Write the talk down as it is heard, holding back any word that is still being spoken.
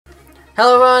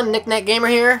Hello everyone, Knick-Knack Gamer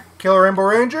here. Killer Rainbow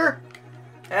Ranger?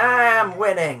 I'm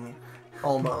winning.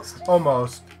 Almost.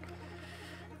 Almost.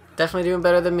 Definitely doing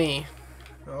better than me.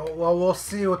 Oh, well, we'll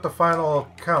see with the final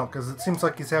count, because it seems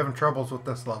like he's having troubles with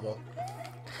this level.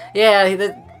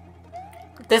 Yeah,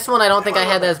 this one I don't think I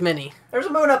had as many. There's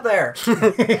a moon up there.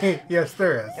 Yes,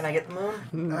 there is. Can I get the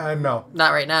moon? No.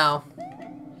 Not right now.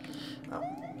 Oh.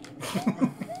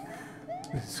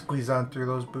 Squeeze on through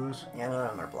those boos. Yeah, they're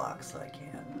on their blocks, so I can't.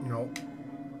 Nope.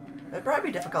 It'd probably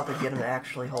be difficult to get him to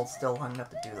actually hold still long enough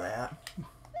to do that.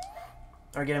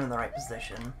 Or get him in the right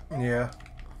position. Yeah.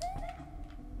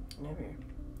 Maybe.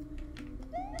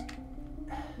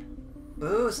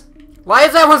 Booze. Why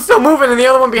is that one still moving and the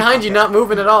other one behind you not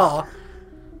moving at all?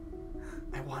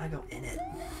 I want to go in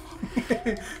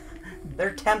it.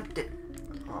 They're tempted.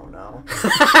 Oh no.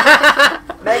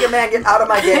 Mega Man, get out of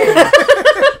my game.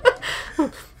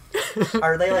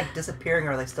 Are they like disappearing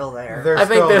or are they still there? I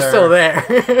think they're still there.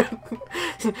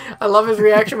 I love his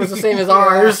reaction was the same as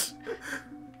ours.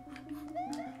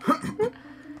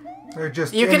 They're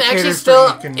just You can actually indicators still,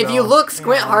 so you can if you know. look,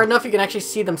 squint hard enough, you can actually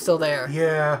see them still there.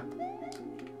 Yeah.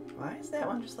 Why is that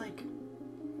one just like...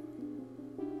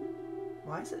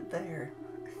 Why is it there?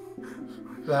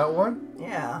 That one?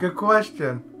 Yeah. Good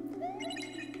question.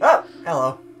 Oh!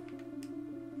 Hello.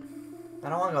 I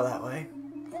don't want to go that way.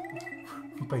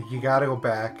 But you gotta go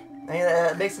back. I mean,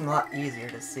 it makes them a lot easier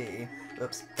to see.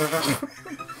 Oops.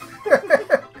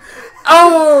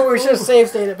 Oh, we should have save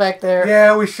stayed it back there.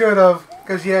 Yeah, we should have.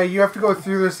 Because, yeah, you have to go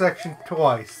through this section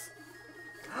twice.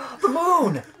 The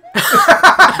moon!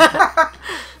 I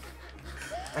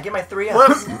get my 3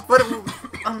 ups.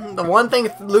 The one thing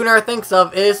Lunar thinks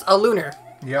of is a lunar.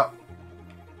 Yep.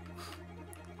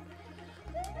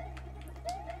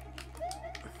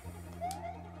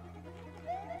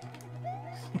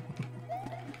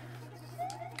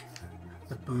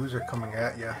 The boos are coming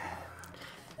at you.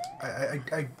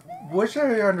 I wish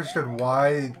I understood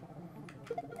why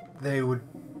they would...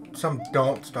 Some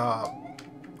don't stop.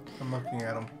 I'm looking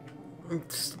at them.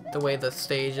 It's the way the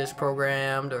stage is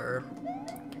programmed, or...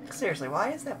 Seriously, why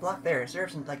is that block there? It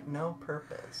serves like no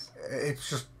purpose. It's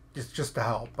just to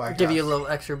help. I give guess. you a little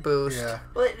extra boost. Yeah.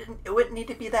 Well, it wouldn't need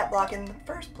to be that block in the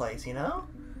first place, you know?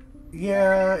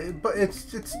 Yeah, but it's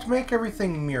to make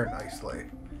everything mirror nicely.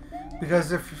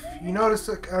 Because if you notice,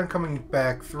 I'm coming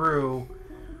back through,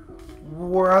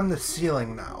 we're on the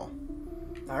ceiling now.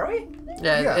 Are we?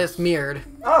 Yeah, Yes. it's mirrored.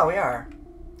 Oh, we are.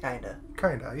 Kinda.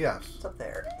 Kinda, yes. What's up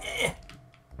there?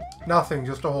 Nothing,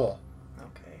 just a hole.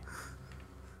 Okay.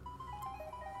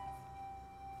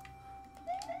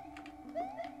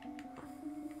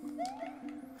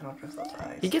 I don't trust those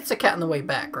eyes. He gets the cat on the way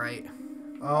back, right?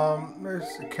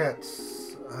 There's a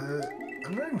cat's...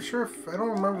 I'm not even sure if... I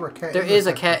don't remember a cat. There is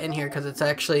a cat in here because it's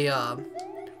actually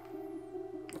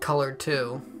colored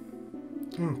too.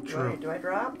 True. Do I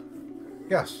drop?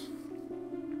 Yes.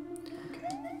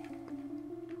 Okay.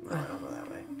 No, I don't go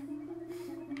that way.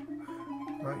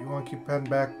 Alright, you want to keep heading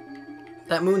back?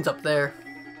 That moon's up there.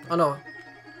 Oh no.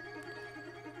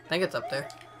 I think it's up there.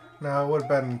 No, it would have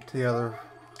been to the other...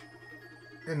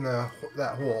 In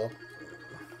that hole.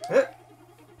 Oh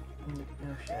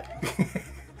shit.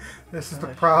 This is the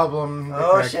problem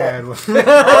Oh, that shit. had with...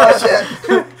 Oh shit!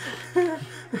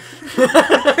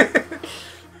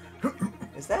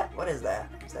 Is that? What is that?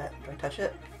 Is that? Do I touch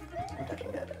it? I'm touching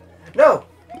it. No!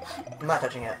 I'm not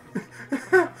touching it.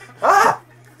 Ah!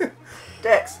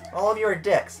 Dicks! All of you are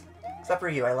dicks. Except for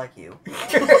you, I like you.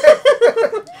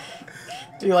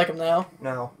 Do you like him now?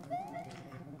 No.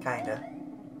 Kinda.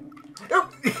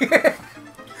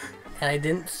 And I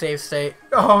didn't save state.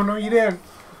 Oh, no, you didn't.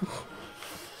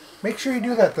 Make sure you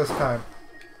do that this time.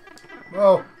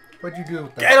 Oh, what'd you do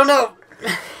with that? I don't know.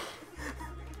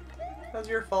 That's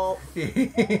your fault.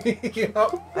 Yep.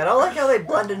 I don't like how they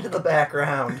blend into the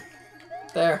background.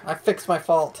 There, I fixed my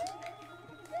fault.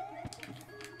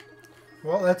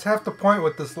 Well, that's half the point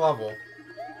with this level.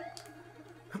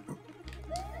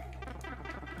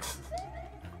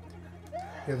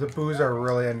 Yeah, the boos are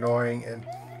really annoying and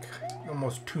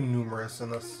almost too numerous in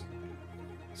this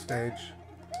stage.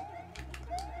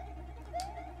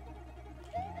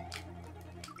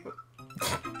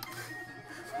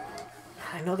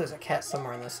 I know there's a cat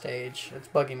somewhere on this stage. It's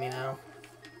bugging me now.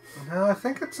 No, I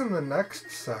think it's in the next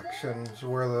sections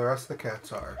where the rest of the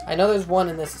cats are. I know there's one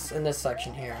in this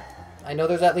section here. I know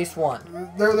there's at least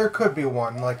one. There could be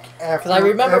one, like after. Because I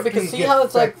remember, after because you see get how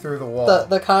it's back like through the wall.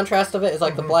 the contrast of it is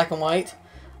like the black and white.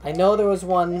 I know there was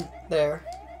one there.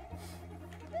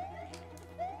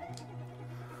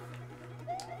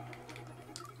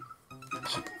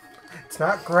 It's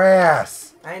not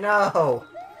grass. I know.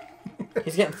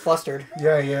 He's getting flustered.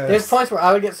 Yeah, yeah. There's points where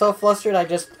I would get so flustered,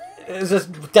 it's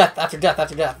just death after death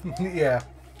after death. Yeah.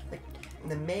 Like,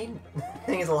 the main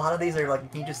thing is a lot of these are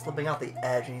like me just slipping off the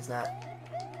edge and he's not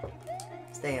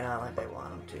staying on like I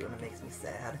want him to, and it makes me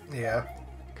sad. Yeah.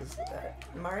 Because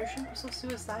Mario shouldn't be so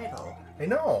suicidal. I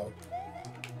know.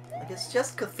 Like, it's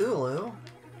just Cthulhu.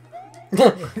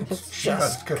 It's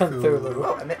just Cthulhu.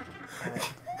 Oh, I meant...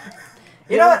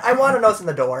 You know what? I want to know what's in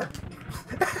the door.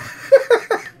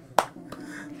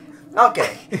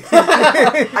 Okay.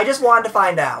 I just wanted to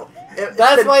find out.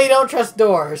 That's why you don't trust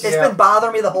doors. It's been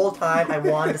bothering me the whole time. I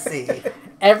wanted to see.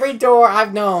 Every door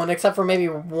I've known, except for maybe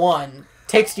one,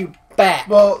 takes you back.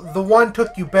 Well, the one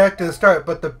took you back to the start,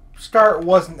 but the start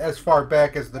wasn't as far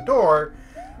back as the door.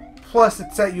 Plus,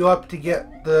 it set you up to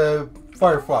get the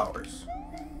fire flowers.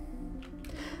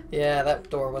 Yeah, that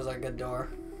door was a good door.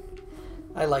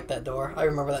 I like that door. I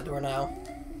remember that door now.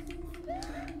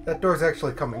 That door's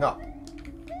actually coming up.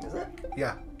 Is it?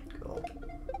 Yeah. Cool.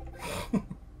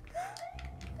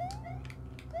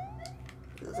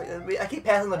 It's like, I keep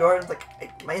passing the door and it's like,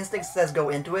 my instinct says go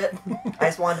into it. I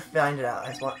just wanted to find it out. I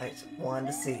just wanted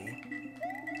to see.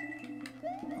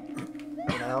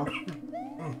 You know?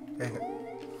 Dang it.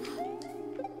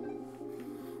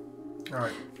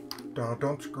 Alright.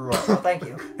 Don't screw up. Oh, thank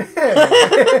you.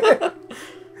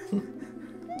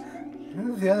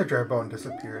 The other dry bone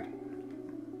disappeared.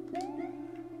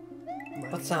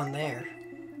 What's down there?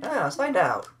 Ah, let's find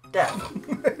out. Death.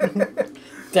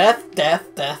 Death,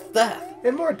 death, death, death.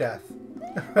 And more death.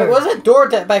 Wait, what's that door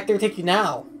back there take you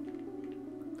now?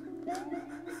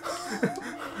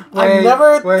 I've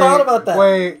never thought about that.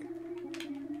 Wait.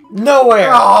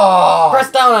 Nowhere. Oh!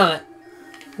 Press down on it.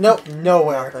 Nope,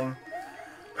 nowhere. Nothing.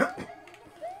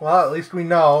 Well, at least we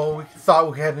know. We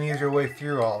thought we had an easier way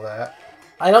through all that.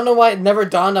 I don't know why it never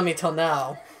dawned on me till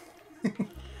now.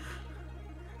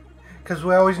 Because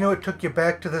we always knew it took you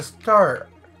back to the start.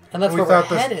 And that's we where we're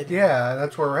thought headed. Yeah,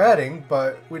 that's where we're heading,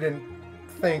 but we didn't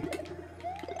think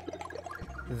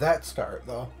that start,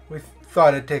 though. We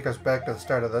thought it'd take us back to the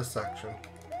start of this section.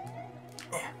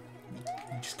 Yeah.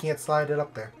 You just can't slide it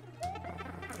up there.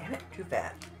 Damn it, too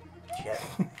fat. Shit.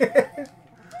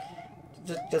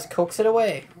 Just coax it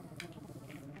away.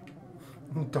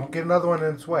 Don't get another one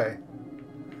in its way.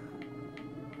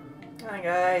 Hi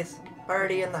guys,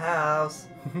 party in the house.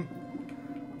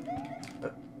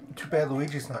 Too bad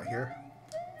Luigi's not here.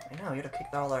 I know, you'd have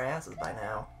kicked all their asses by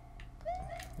now.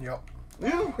 Yep.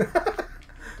 No!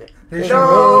 There's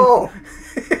your moon.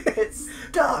 It's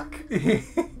stuck!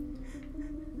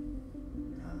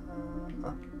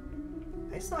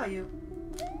 I saw you.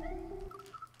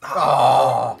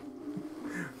 Oh!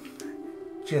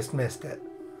 Just missed it.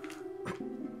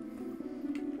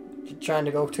 You're trying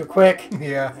to go too quick.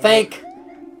 Yeah. Think.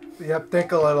 Yep,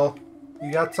 think a little.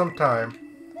 You got some time.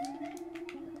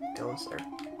 Go, sir.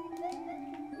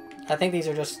 I think these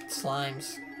are just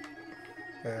slimes.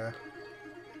 Yeah.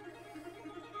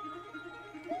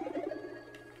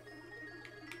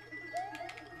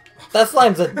 That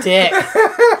slime's a dick.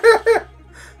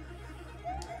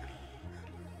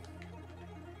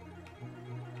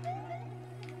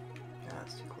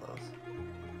 That's too close.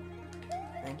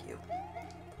 Thank you.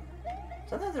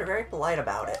 Sometimes they're very polite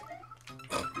about it.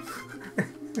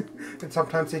 And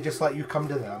sometimes they just let you come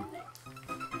to them.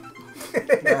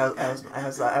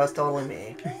 I was totally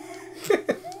me.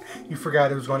 You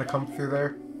forgot it was going to come through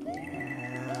there?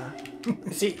 Yeah.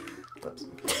 See, Whoops.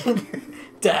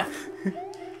 death.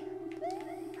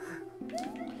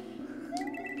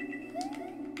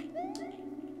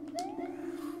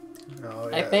 Oh,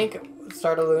 yeah. I think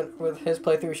with his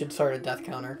playthrough, we should start a death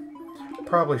counter.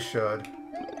 Probably should.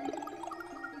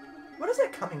 What is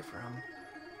that coming from?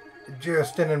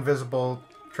 Just an invisible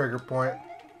trigger point.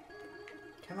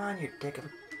 Come on, you dick of a...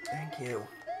 Thank you.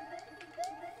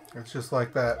 It's just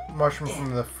like that mushroom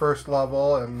from the first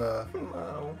level and the...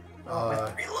 No. Oh,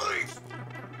 with 3 lives.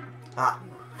 Ah.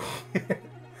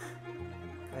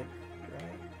 Right.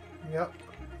 Yep.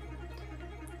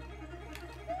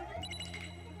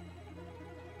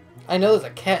 I know there's a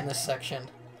cat in this section.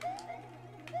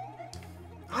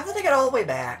 How did I get all the way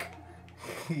back?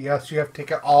 Yes, you have to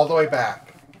take it all the way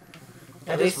back.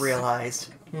 I just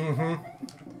realized.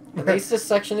 Mm-hmm. At least this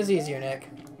section is easier, Nick.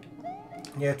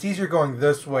 Yeah, it's easier going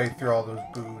this way through all those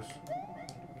boos.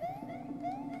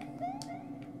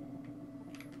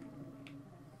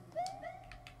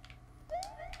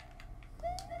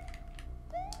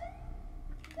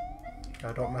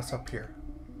 Now don't mess up here.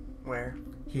 Where?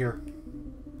 Here.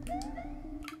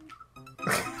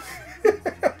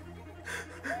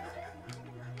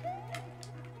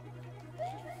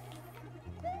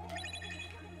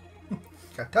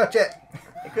 Gotta touch it!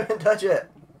 couldn't touch it.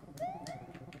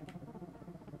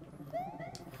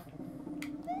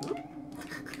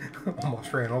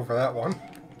 Almost ran over that one.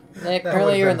 Nick, That apparently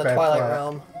would've you're in been the bad Twilight flat.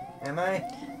 Realm. Am I?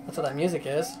 That's what that music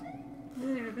is.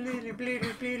 Bleedoo, bleedoo,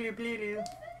 bleedoo, bleedoo, bleedoo.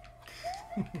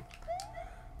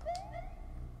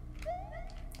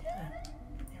 Yeah,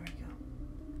 there we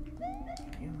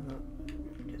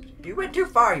go. You went too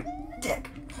far, you dick.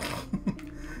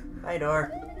 Hi,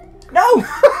 door. No!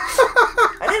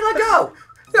 I didn't let go!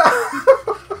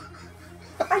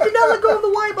 I did not let go of the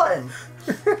Y button!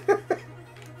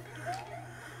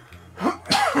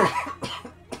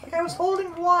 Like I was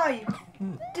holding Y,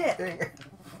 you dick. Dang it.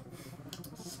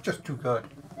 It's just too good.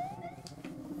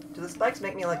 Do the spikes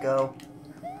make me let go?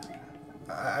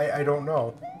 I don't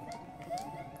know.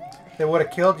 They would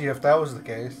have killed you if that was the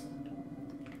case.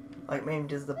 Like, maybe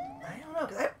does the... I don't know,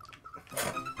 because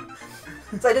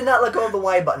Since I did not let go of the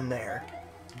Y button there.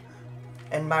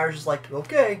 And Myra's just like,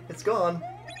 okay, it's gone.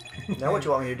 Now what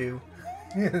you want me to do?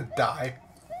 Die.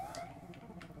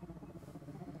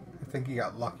 I think you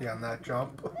got lucky on that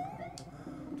jump.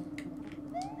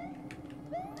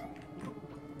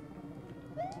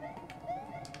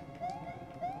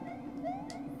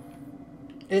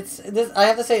 It's this. I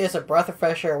have to say, it's a breath of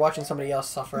fresh air watching somebody else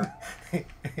suffer.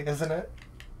 Isn't it?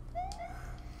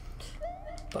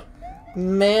 But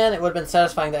man, it would have been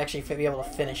satisfying to actually be able to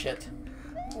finish it.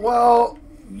 Well,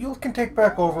 you can take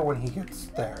back over when he gets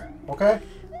there, okay?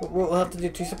 We'll have to do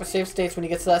 2 separate save states when he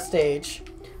gets to that stage.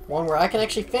 One where I can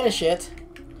actually finish it,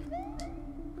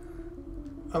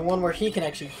 and one where he can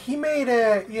actually. He made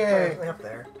it, There's yeah. up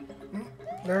there.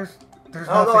 There's Oh,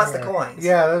 no, nothing that's the there. coins.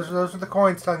 Yeah, those are the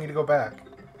coins telling you to go back.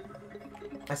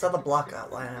 I saw the block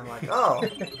outline and I'm like, oh.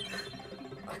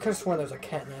 I could have sworn there was a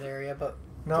cat in that area, but.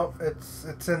 No,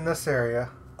 it's in this area.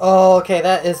 Oh, okay,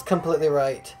 that is completely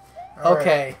right. All right.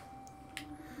 Okay.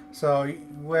 So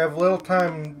we have little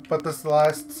time, but this is the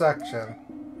last section.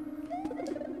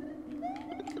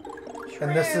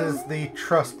 And this is the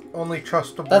only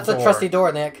trustable That's door. a trusty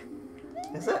door, Nick.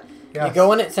 Is it? Yes. You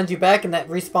go in it, sends you back, and that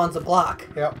respawns a block.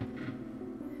 Yep.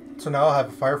 So now I'll have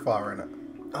a fire flower in it.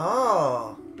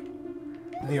 Oh.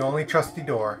 The only trusty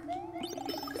door.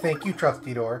 Thank you,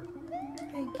 trusty door.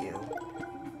 Thank you.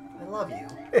 I love you.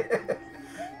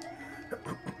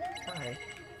 Hi.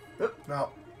 Oop.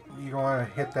 Now, you don't want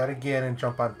to hit that again and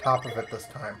jump on top of it this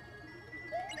time.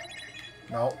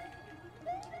 No.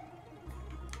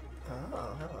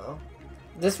 Oh, hello.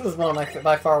 This was one of my,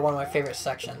 by far, one of my favorite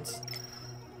sections.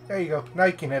 There you go. Now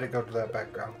you can hit it, go to that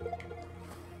background.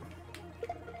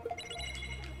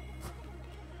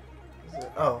 Is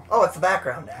it? Oh, it's the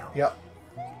background now. Yep.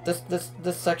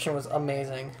 This section was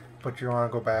amazing. But you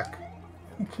want to go back.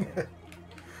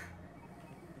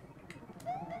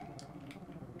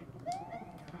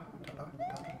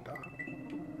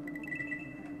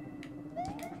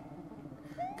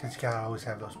 Because you gotta always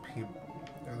have those P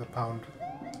or the pound.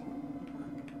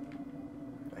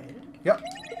 Right? Yep.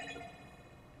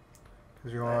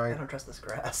 Because you're I alright. don't trust this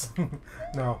grass.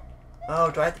 No.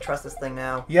 Oh, do I have to trust this thing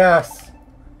now? Yes.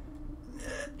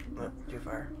 Too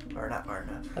far. Or not far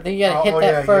enough. I think you gotta hit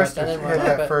yeah, that you first have and to then run hit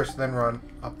up that it. first, then run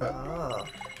up it. Oh.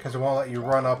 Because it won't let you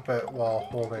run up it while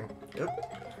holding. Oop.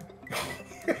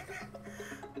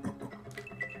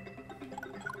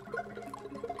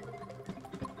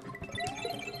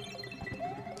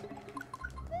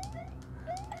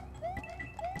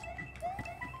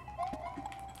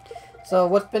 So,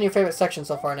 what's been your favorite section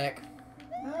so far, Nick?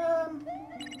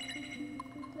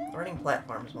 Learning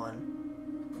platforms one.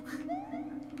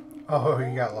 Oh,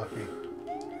 you got lucky.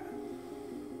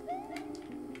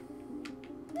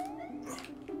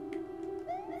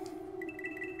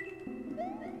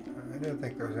 I didn't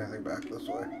think there was anything back this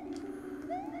way.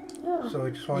 Yeah. So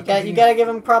we just want You gotta give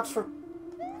him props for.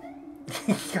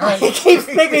 God. He keeps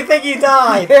making me think he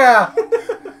died. Yeah.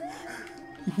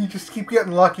 You just keep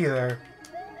getting lucky there.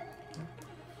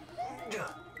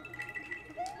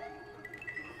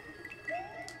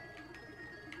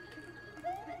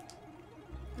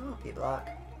 Oh, P-block.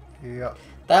 Yep.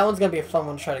 That one's gonna be a fun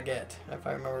one to try to get, if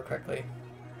I remember correctly.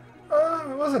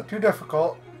 It wasn't too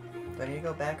difficult. Do I need to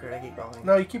go back or do I keep going?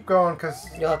 No, you keep going because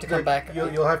You'll have to come back.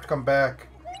 You'll have to come back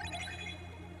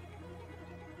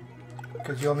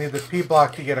because you'll need the P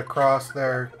block to get across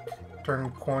there. Turn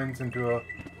coins into a.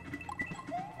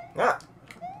 Ah!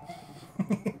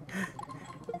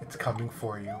 It's coming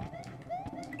for you.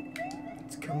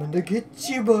 It's coming to get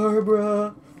you,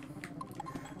 Barbara.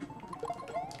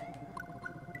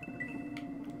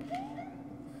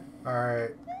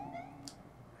 Alright.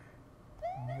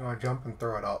 You want to jump and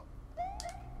throw it up.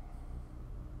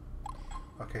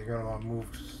 Okay, you're going to want to move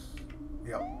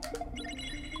Yep.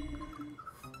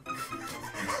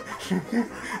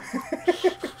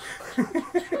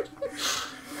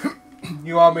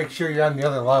 You all make sure you're on the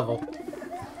other level.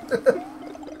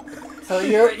 So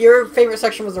your favorite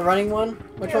section was the running one?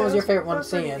 Which Yeah, one was your favorite one that's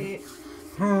pretty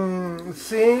seeing? neat.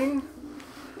 Seeing?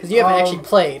 Because you haven't actually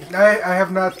played. I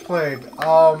have not played.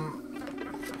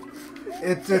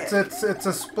 It's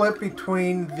a split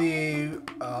between the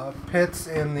pits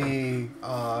and the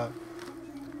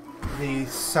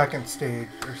second stage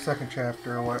or second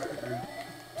chapter or what?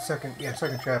 Second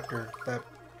chapter. That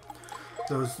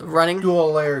those Running?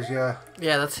 dual layers, yeah.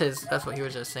 Yeah, that's what he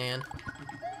was just saying.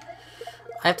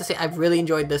 I have to say, I really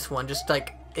enjoyed this one. Just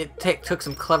like, it took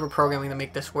some clever programming to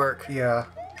make this work. Yeah.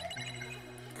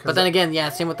 But then again, yeah,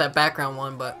 same with that background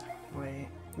one, but... Wait.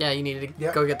 Yeah, you needed to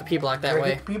Yep. go get the P-block that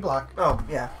way. P-block. Oh,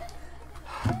 yeah.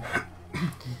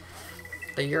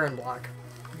 The urine block.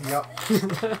 Yep.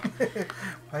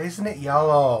 Why isn't it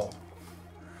yellow?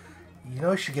 You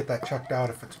know you should get that checked out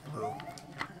if it's blue.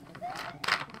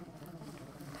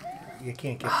 You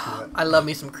can't get to it. I love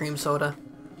me some cream soda.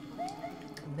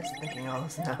 I'm just thinking all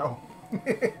this now.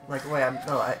 Like, wait,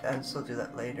 I'm still do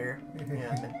that later. Yeah,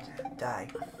 I'm gonna die.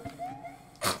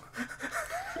 Yeah,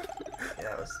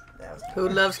 that was. Who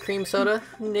loves cream soda?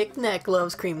 Nick Nack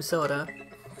loves cream soda.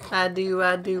 I do.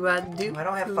 I don't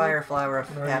have fire flower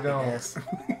of No, you happiness.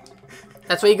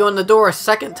 That's why you go in the door a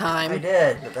second time. I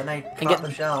did, but then I caught get-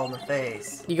 the shell in the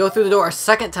face. You go through the door a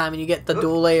second time and you get the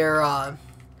dual layer,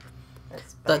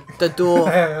 That's the dual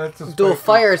That's a dual spiky.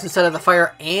 fires instead of the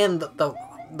fire and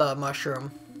the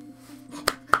mushroom.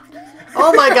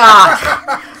 Oh my god!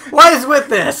 What is with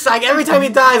this? Like every time he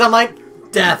dies, I'm like,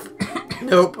 death.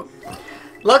 Nope.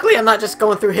 Luckily, I'm not just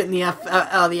going through hitting the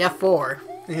F4.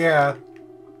 Yeah.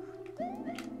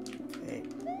 Wait,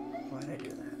 why did I do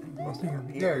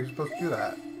that? Yeah, you're supposed to do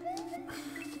that.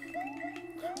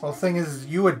 Well, the thing is,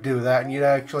 you would do that and you'd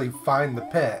actually find the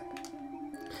pit.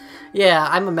 Yeah,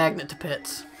 I'm a magnet to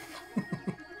pits.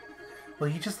 Well,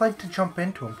 you just like to jump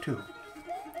into them, too.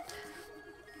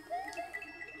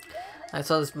 I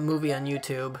saw this movie on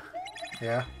YouTube.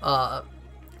 Yeah?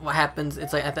 What happens?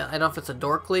 It's like I don't know if it's a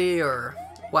Dorkly or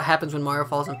what happens when Mario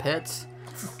falls in pits.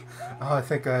 Oh, I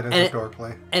think that is And a it- door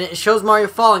play. And it shows Mario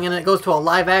falling, and then it goes to a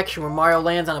live action where Mario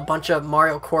lands on a bunch of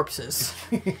Mario corpses.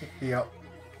 Yep.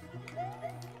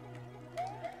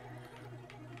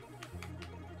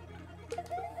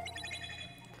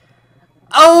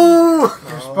 Oh!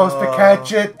 You're supposed to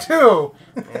catch it, too!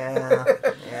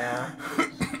 Yeah,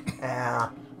 yeah.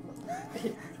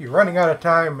 You're running out of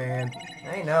time, man.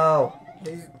 I know.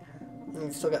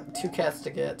 You still got 2 cats to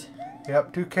get.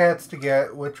 Yep, 2 cats to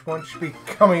get, which one should be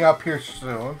coming up here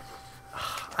soon.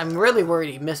 I'm really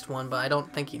worried he missed one, but I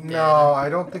don't think he did. No, I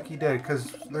don't think he did,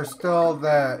 because there's still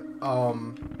that,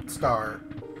 star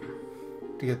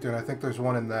to get through, and I think there's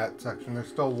one in that section. There's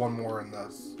still one more in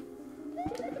this.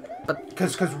 But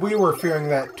Because we were fearing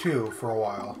that, too, for a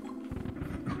while.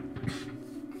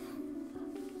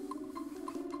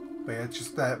 But yeah, it's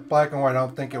just that black and white, I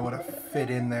don't think it would have fit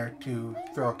in there to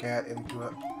throw a cat into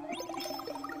it.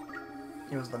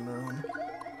 It was the moon.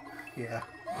 Yeah.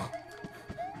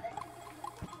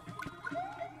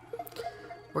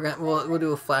 we'll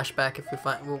do a flashback if we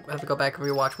find. We'll have to go back and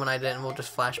rewatch when I did, and we'll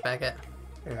just flashback it.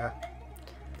 Yeah.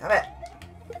 Damn it!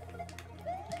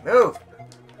 Move!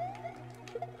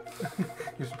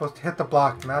 You're supposed to hit the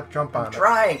block, not jump on I'm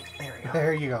trying! There we it. go.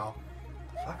 There you go.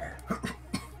 Fucker.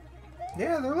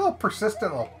 Yeah, they're little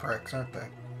persistent little pricks, aren't they?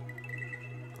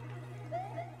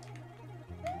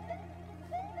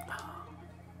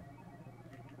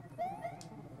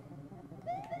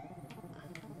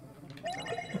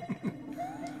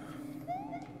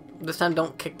 This time,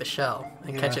 don't kick the shell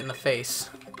and catch Yeah. it in the face.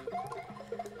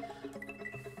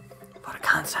 What a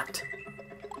concept!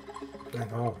 I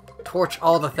know. Torch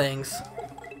all the things.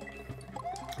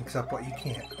 Except what you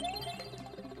can't.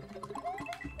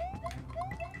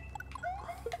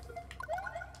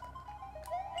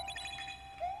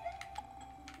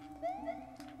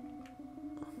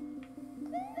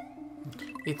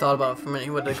 He thought about it for a minute. He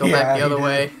would have go Yeah, back the he other did.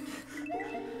 way.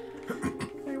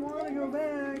 I want to go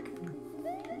back.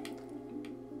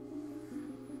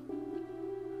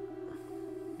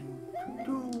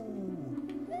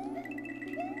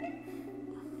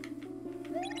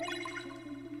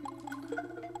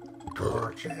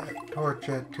 Torch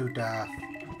it to death.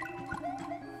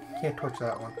 Can't torch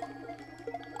that one.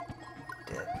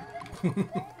 Dick.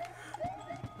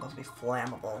 Must be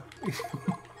flammable.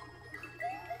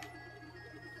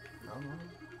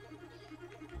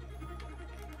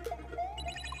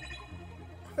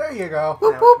 There you go.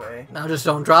 Whoop, That whoop. way. Now just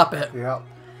don't drop it. Yep.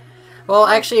 Well,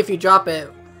 actually, if you drop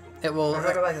it, it will. Or do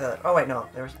I go back to the... Oh, wait, no.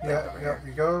 There's... Yeah, yeah,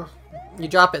 you go. You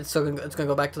drop it, so it's gonna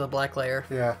go back to the black layer.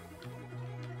 Yeah.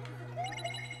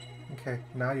 Okay,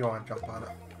 now you want to jump on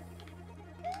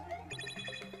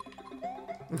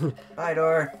it. Bye,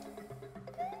 door.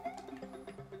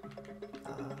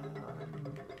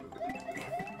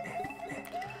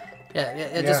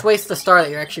 Yeah, just waste the star that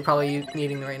you're actually probably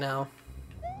needing right now.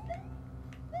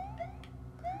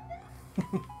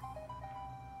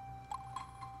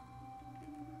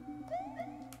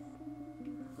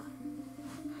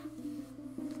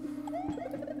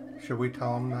 Should we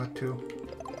tell him not to?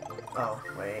 Oh,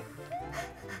 wait.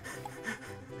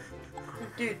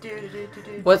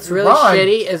 What's really Run.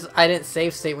 shitty is I didn't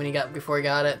save state when before he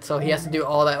got it, so he has to do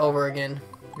all that over again.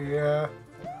 Yeah.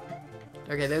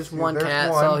 Okay, there's See, one there's cat,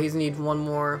 one. so he's need one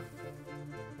more.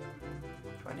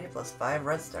 20 plus 5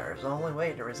 red stars. The only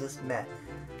way to resist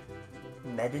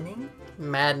maddening?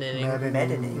 Maddening.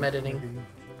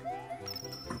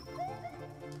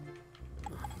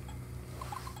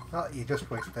 Oh, you just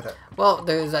wasted it. Well,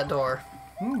 there's that door.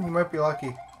 You might be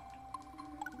lucky.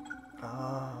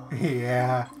 Oh.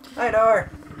 Yeah. Hi,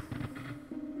 door.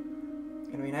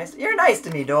 Gonna be nice. You're nice to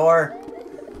me, door.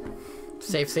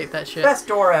 Save state that shit. Best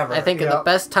door ever. I think Yep. the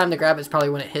best time to grab it is probably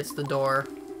when it hits the door.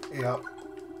 Yep.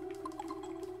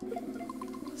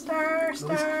 Star,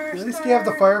 At least you have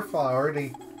the fire flower to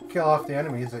kill off the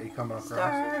enemies that you come across.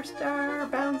 Star, star,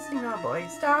 bouncing, oh boy.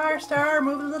 Star, star,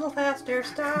 move a little faster.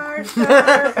 Star,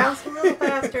 star, bounce a little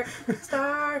faster.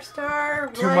 Star, star,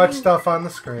 Too much stuff on the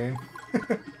screen.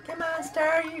 Come on,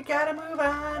 star, you gotta move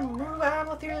on. Move on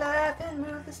with your life and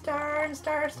move the star and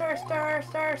star, star, star,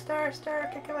 star, star, star.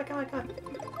 Okay, come on, come on, come on.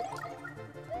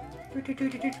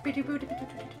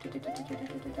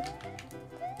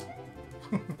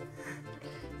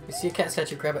 You see a cat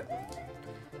statue, grab it.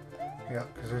 Yeah,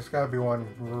 because there's got to be one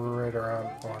right around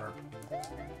the corner.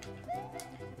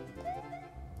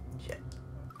 Shit.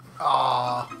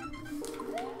 Ah.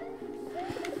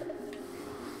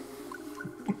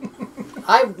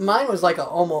 Mine was like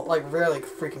almost really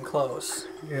freaking close.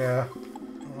 Yeah.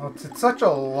 Well, it's such a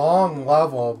long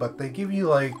level, but they give you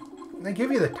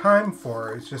the time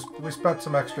for it. It's just we spent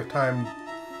some extra time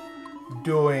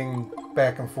doing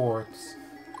back and forths.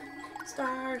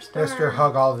 Star, star. Mr.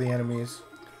 Hug all the enemies.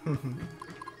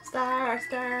 Star,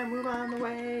 star, move on the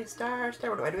way. Star,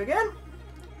 star. What do I do again?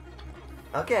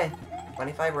 Okay.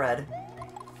 25 red.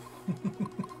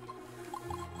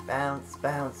 Bounce,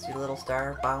 bounce, you little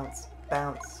star. Bounce,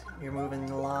 bounce. You're moving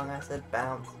along. I said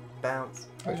bounce, bounce.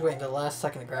 I was waiting till the last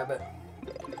second to grab it.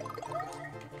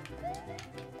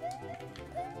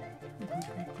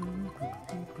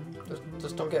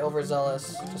 Just don't get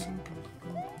overzealous. Just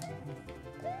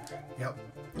Yep.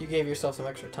 you gave yourself some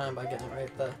extra time by getting it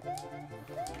right there.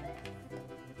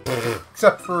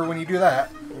 Except for when you do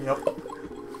that. Nope.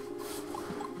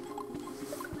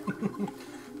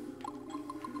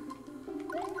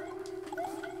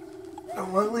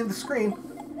 Don't want to leave the screen.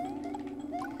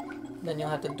 Then you'll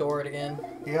have to door it again.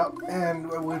 Yep, and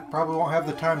we probably won't have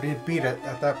the time to beat it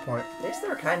at that point. At least they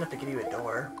were kind enough to give you a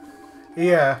door.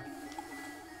 Yeah,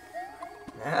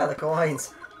 Ah, the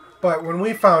coins. but when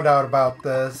we found out about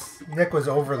this, Nick was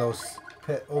over the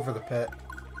pit.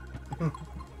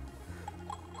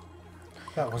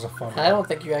 That was a fun one. I don't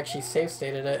think you actually save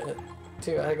stated it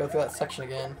too. I had to go through that section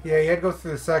again. Yeah, you had to go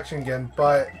through the section again,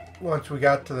 but once we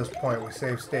got to this point, we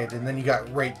save state, and then you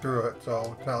got right through it,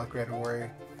 so it's not like we had to worry.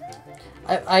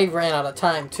 I ran out of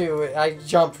time too. I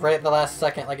jumped right at the last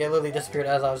second. Like it literally disappeared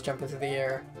as I was jumping through the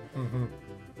air. Mm-hmm.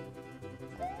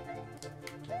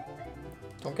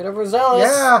 Don't get overzealous.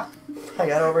 Yeah! I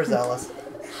got overzealous.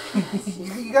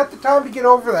 You got the time to get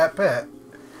over that pit.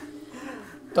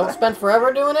 Don't spend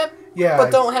forever doing it. Yeah. But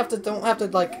don't have to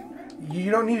like. You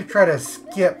don't need to try to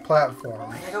skip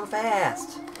platforms. I go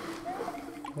fast.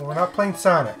 Well, we're not playing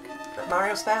Sonic. But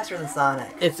Mario's faster than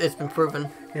Sonic. It's been proven.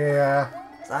 Yeah.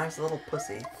 Sonic's a little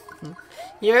pussy.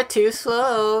 You're too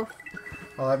slow.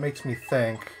 Well, that makes me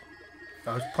think.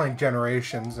 I was playing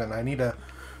Generations, and I need to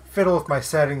fiddle with my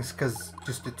settings because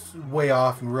just it's way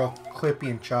off and real clippy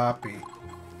and choppy.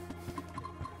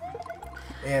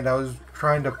 And I was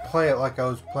trying to play it like I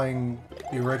was playing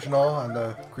the original on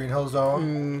the Green Hill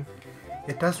Zone.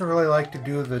 It doesn't really like to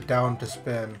do the down to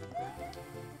spin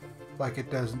like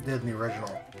it did in the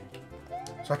original.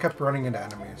 So I kept running into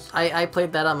enemies. I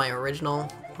played that on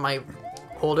my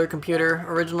older computer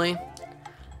originally.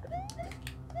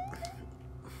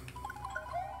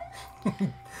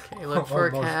 Okay, look for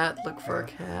a cat. Look for a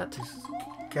cat. There's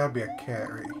gotta be a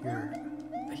cat right here.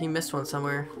 He missed one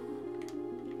somewhere.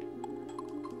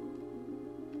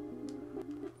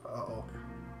 Uh-oh.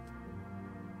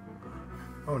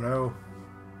 Oh no.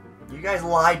 You guys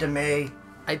lied to me.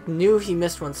 I knew he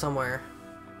missed one somewhere.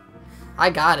 I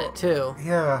got it too.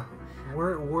 Yeah.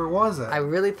 Where was it? I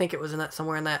really think it was in that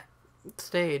somewhere in that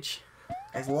stage. You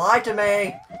guys lied to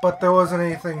me. But there wasn't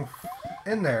anything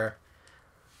in there.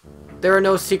 There are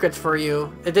no secrets for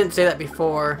you. It didn't say that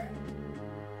before.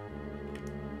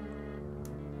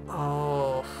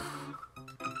 Oh.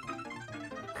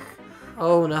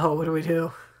 Oh no, what do we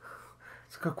do?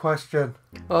 It's a good question.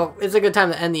 Well, it's a good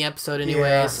time to end the episode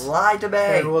anyways. Lied to me.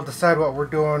 And we'll decide what we're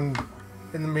doing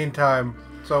in the meantime.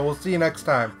 So we'll see you next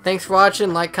time. Thanks for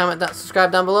watching. Like, comment,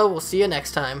 subscribe down below. We'll see you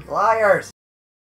next time. Liars.